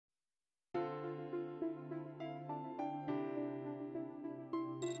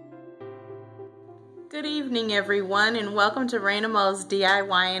Good evening everyone, and welcome to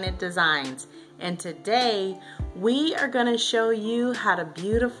ReinaMoesDesigns. And today we are going to show you how to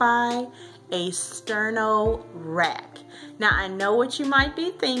beautify a sterno rack. Now I know what you might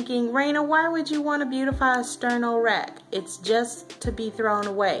be thinking, Reina, why would you want to beautify a sterno rack? It's just to be thrown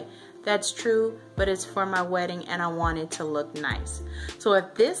away. That's true, but it's for my wedding and I want it to look nice. So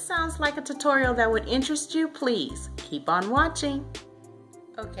if this sounds like a tutorial that would interest you, please keep on watching.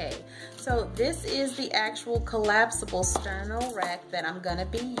 Okay, so this is the actual collapsible sterno rack that I'm going to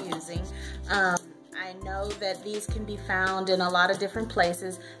be using. I know that these can be found in a lot of different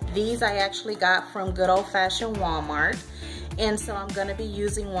places. These I actually got from good old-fashioned Walmart, and so I'm going to be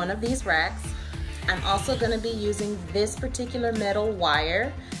using one of these racks. I'm also going to be using this particular metal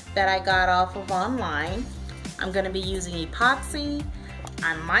wire that I got off of online. I'm going to be using epoxy.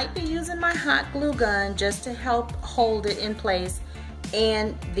 I might be using my hot glue gun just to help hold it in place,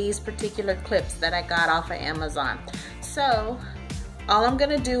 and these particular clips that I got off of Amazon. So all I'm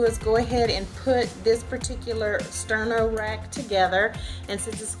gonna do is go ahead and put this particular sterno rack together, and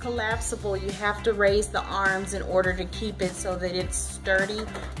since it's collapsible, you have to raise the arms in order to keep it so that it's sturdy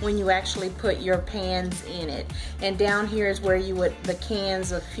when you actually put your pans in it. And down here is where the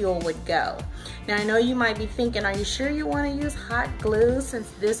cans of fuel would go. Now I know you might be thinking, are you sure you want to use hot glue, since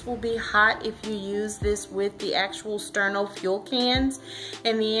this will be hot if you use this with the actual sterno fuel cans?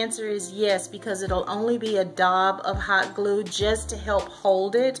 And the answer is yes, because it'll only be a daub of hot glue just to help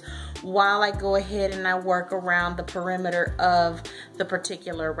hold it while I go ahead and I work around the perimeter of the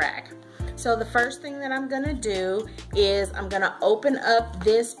particular rack. So the first thing that I'm gonna do is I'm gonna open up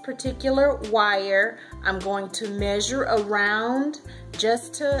this particular wire. I'm going to measure around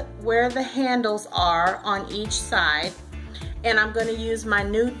just to where the handles are on each side, and I'm gonna use my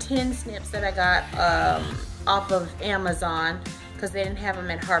new tin snips that I got off of Amazon, because they didn't have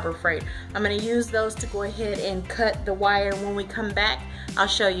them at Harbor Freight. I'm going to use those to go ahead and cut the wire. When we come back, I'll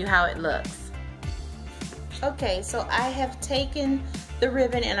show you how it looks. Okay, so I have taken the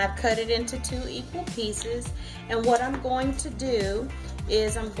ribbon and I've cut it into 2 equal pieces, and what I'm going to do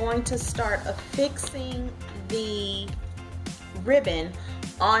is I'm going to start affixing the ribbon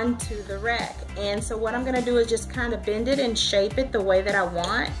onto the rack. And so what I'm going to do is just kind of bend it and shape it the way that I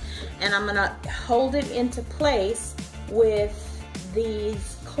want, and I'm going to hold it into place with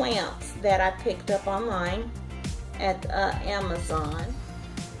these clamps that I picked up online at Amazon.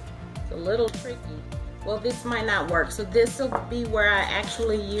 It's a little tricky. Well, this might not work, so this will be where I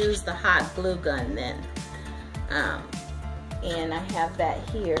actually use the hot glue gun then. And I have that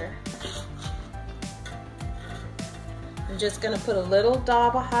here. I'm just going to put a little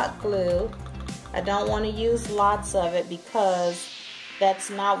daub of hot glue. I don't want to use lots of it because that's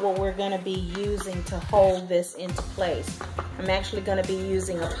not what we're going to be using to hold this into place. I'm actually going to be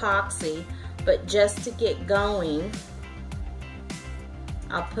using epoxy, but just to get going,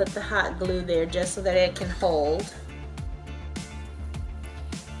 I'll put the hot glue there just so that it can hold.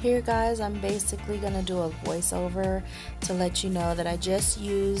 Here guys, I'm basically going to do a voiceover to let you know that I just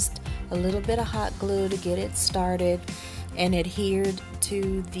used a little bit of hot glue to get it started and adhered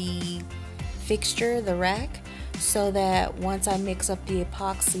to the fixture, the rack, so that once I mix up the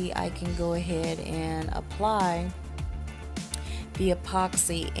epoxy, I can go ahead and apply the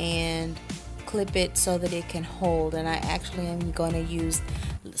epoxy and clip it so that it can hold. And I actually am going to use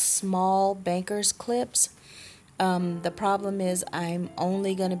small banker's clips. The problem is I'm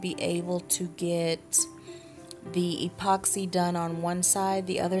only going to be able to get the epoxy done on one side.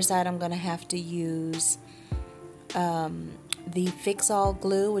 The other side I'm going to have to use the fix-all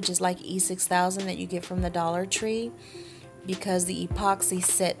glue, which is like E6000 that you get from the Dollar Tree, because the epoxy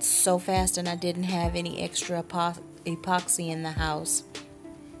sets so fast and I didn't have any extra epoxy in the house.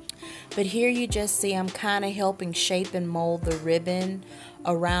 But here you just see I'm kind of helping shape and mold the ribbon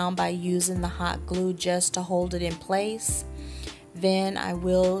around by using the hot glue just to hold it in place. Then I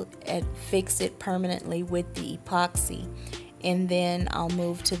will fix it permanently with the epoxy, and then I'll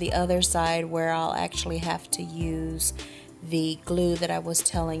move to the other side where I'll actually have to use the glue that I was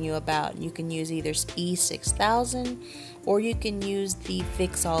telling you about. You can use either E6000 or you can use the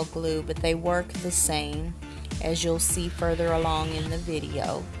fix-all glue, but they work the same, as you'll see further along in the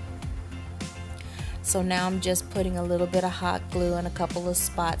video. So now I'm just putting a little bit of hot glue in a couple of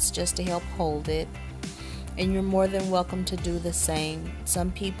spots just to help hold it, and you're more than welcome to do the same.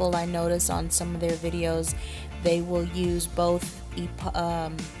 Some people, I notice on some of their videos, they will use both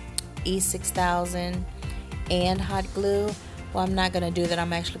E6000 and hot glue. Well, I'm not going to do that.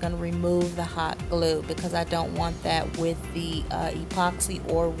 I'm actually going to remove the hot glue because I don't want that with the epoxy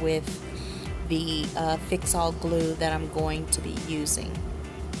or with the fix-all glue that I'm going to be using.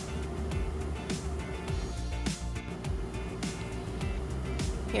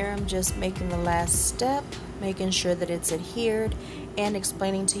 Here I'm just making the last step, making sure that it's adhered, and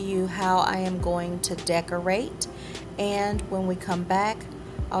explaining to you how I am going to decorate. And when we come back,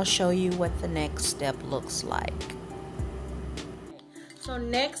 I'll show you what the next step looks like. So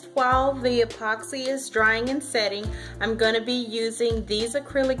next, while the epoxy is drying and setting, I'm going to be using these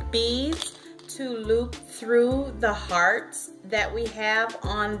acrylic beads to loop through the hearts that we have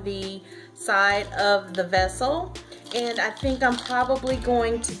on the side of the vessel. And I think I'm probably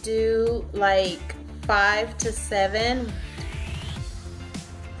going to do like 5 to 7.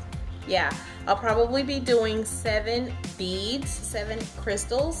 Yeah, I'll probably be doing 7 beads, 7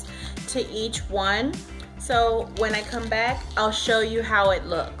 crystals to each one. So when I come back, I'll show you how it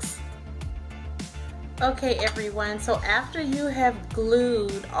looks. Okay everyone, so after you have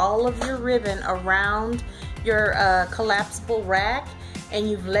glued all of your ribbon around your collapsible rack and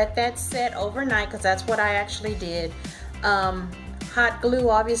you've let that set overnight, because that's what I actually did. Hot glue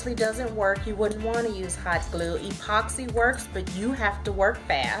obviously doesn't work. You wouldn't want to use hot glue. Epoxy works, but you have to work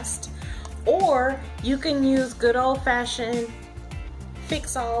fast. Or you can use good old-fashioned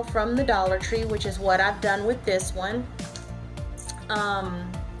fix-all from the Dollar Tree, which is what I've done with this one.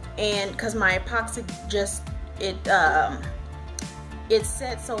 And because my epoxy just it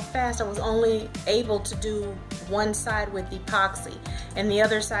set so fast, I was only able to do one side with epoxy, and the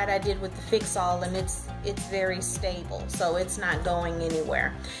other side I did with the fix-all, and it's very stable, so it's not going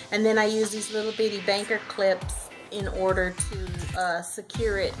anywhere. And then I use these little bitty banker clips in order to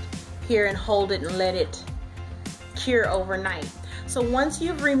secure it here and hold it and let it cure overnight. So once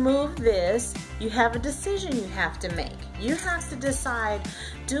you've removed this, you have a decision you have to make. You have to decide,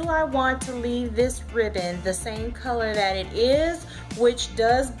 do I want to leave this ribbon the same color that it is, which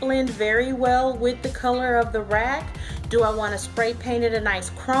does blend very well with the color of the rack? Do I want to spray paint it a nice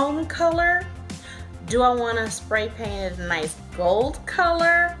chrome color? Do I want to spray paint it a nice gold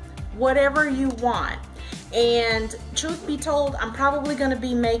color? Whatever you want. And truth be told, I'm probably going to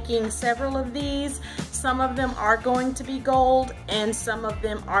be making several of these. Some of them are going to be gold and some of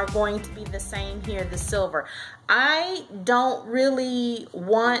them are going to be the same here, the silver. I don't really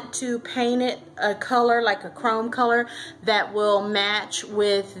want to paint it a color like a chrome color that will match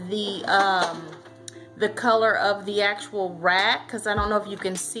with the color of the actual rack, because I don't know if you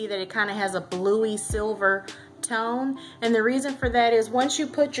can see that it kind of has a bluey silver tone. And the reason for that is once you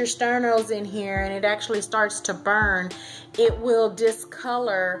put your sternos in here and it actually starts to burn, it will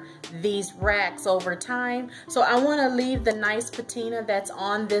discolor these racks over time. So I want to leave the nice patina that's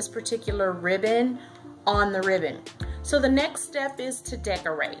on this particular ribbon on the ribbon. So the next step is to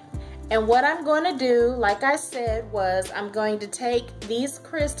decorate. And what I'm going to do, like I said, was I'm going to take these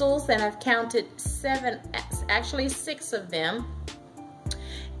crystals, and I've counted 7, actually 6 of them.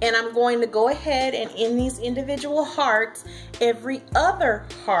 And I'm going to go ahead and in these individual hearts, every other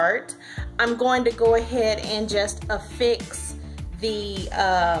heart, I'm going to go ahead and just affix the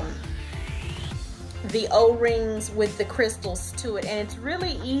O-rings with the crystals to it. And it's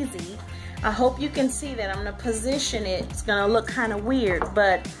really easy. I hope you can see that. I'm going to position it. It's going to look kind of weird,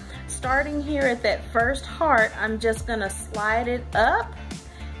 but starting here at that first heart, I'm just going to slide it up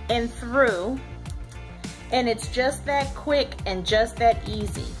and through. And it's just that quick and just that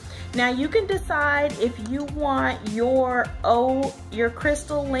easy. Now you can decide if you want your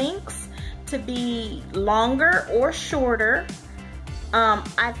crystal links to be longer or shorter.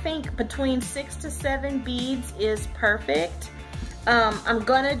 I think between 6 to 7 beads is perfect. I'm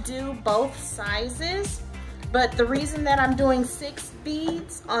gonna do both sizes, but the reason that I'm doing 6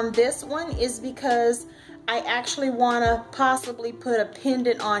 beads on this one is because I actually want to possibly put a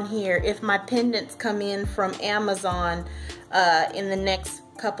pendant on here if my pendants come in from Amazon in the next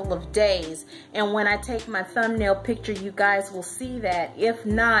couple of days. And when I take my thumbnail picture, you guys will see that. If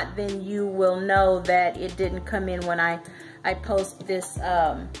not, then you will know that it didn't come in when I post this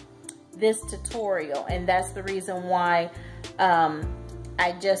this tutorial, and that's the reason why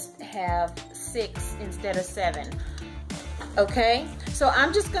I just have 6 instead of 7. Okay, so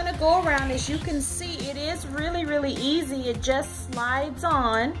I'm just gonna go around. As you can see, it is really easy. It just slides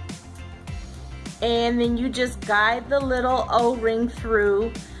on, and then you just guide the little O-ring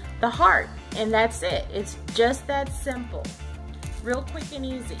through the heart, and that's it. It's just that simple, real quick and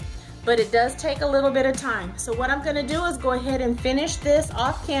easy, but it does take a little bit of time. So what I'm gonna do is go ahead and finish this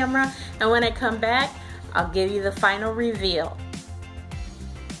off camera, and when I come back, I'll give you the final reveal.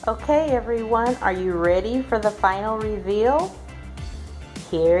 Okay everyone, are you ready for the final reveal?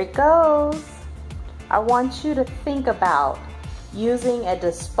 Here it goes. I want you to think about using a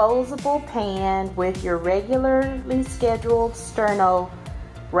disposable pan with your regularly scheduled sterno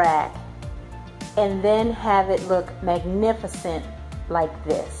rack, and then have it look magnificent like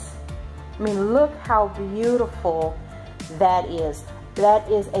this. I mean, look how beautiful that is. That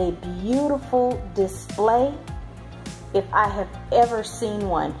is a beautiful display if I have ever seen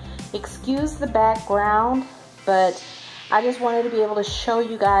one. Excuse the background, but I just wanted to be able to show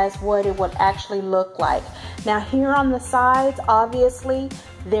you guys what it would actually look like. Now here on the sides, obviously,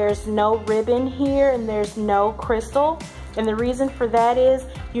 there's no ribbon here and there's no crystal. And the reason for that is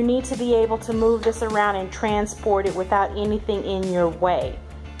you need to be able to move this around and transport it without anything in your way.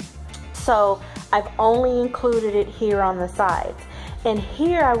 So I've only included it here on the sides. And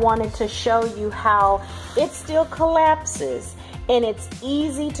here I wanted to show you how it still collapses and it's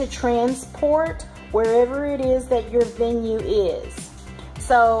easy to transport wherever it is that your venue is.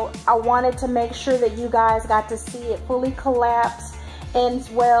 So I wanted to make sure that you guys got to see it fully collapse, as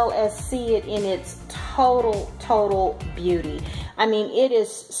well as see it in its total beauty. I mean, it is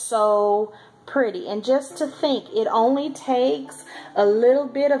so pretty. And just to think, it only takes a little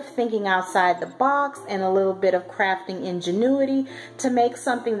bit of thinking outside the box and a little bit of crafting ingenuity to make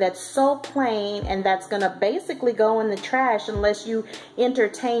something that's so plain and that's gonna basically go in the trash unless you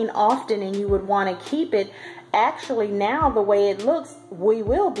entertain often and you would want to keep it. Actually, now the way it looks, we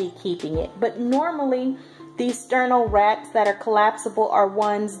will be keeping it. But normally these sternal racks that are collapsible are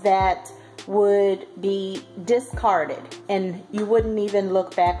ones that would be discarded and you wouldn't even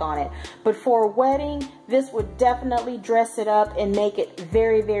look back on it. But for a wedding, this would definitely dress it up and make it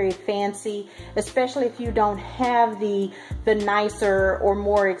very fancy, especially if you don't have the nicer or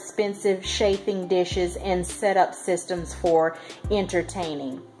more expensive chafing dishes and setup systems for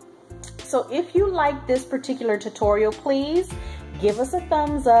entertaining. So if you like this particular tutorial, please give us a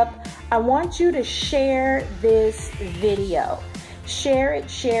thumbs up. I want you to share this video. Share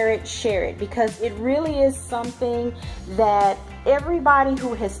it, because it really is something that everybody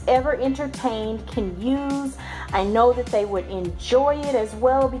who has ever entertained can use. I know that they would enjoy it as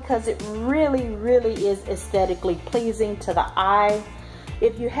well because it really is aesthetically pleasing to the eye.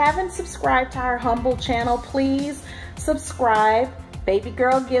 If you haven't subscribed to our humble channel, please subscribe. Baby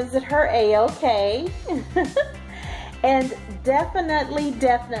girl gives it her A-OK. And definitely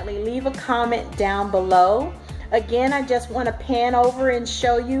leave a comment down below. Again, I just want to pan over and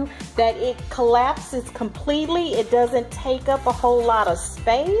show you that it collapses completely. It doesn't take up a whole lot of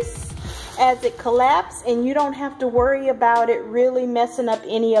space as it collapses, and you don't have to worry about it really messing up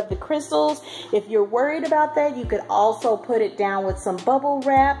any of the crystals. If you're worried about that, you could also put it down with some bubble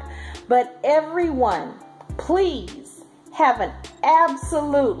wrap. But everyone, please have an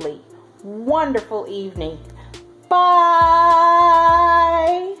absolutely wonderful evening. Bye.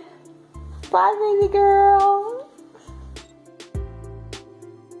 Bye, baby girl.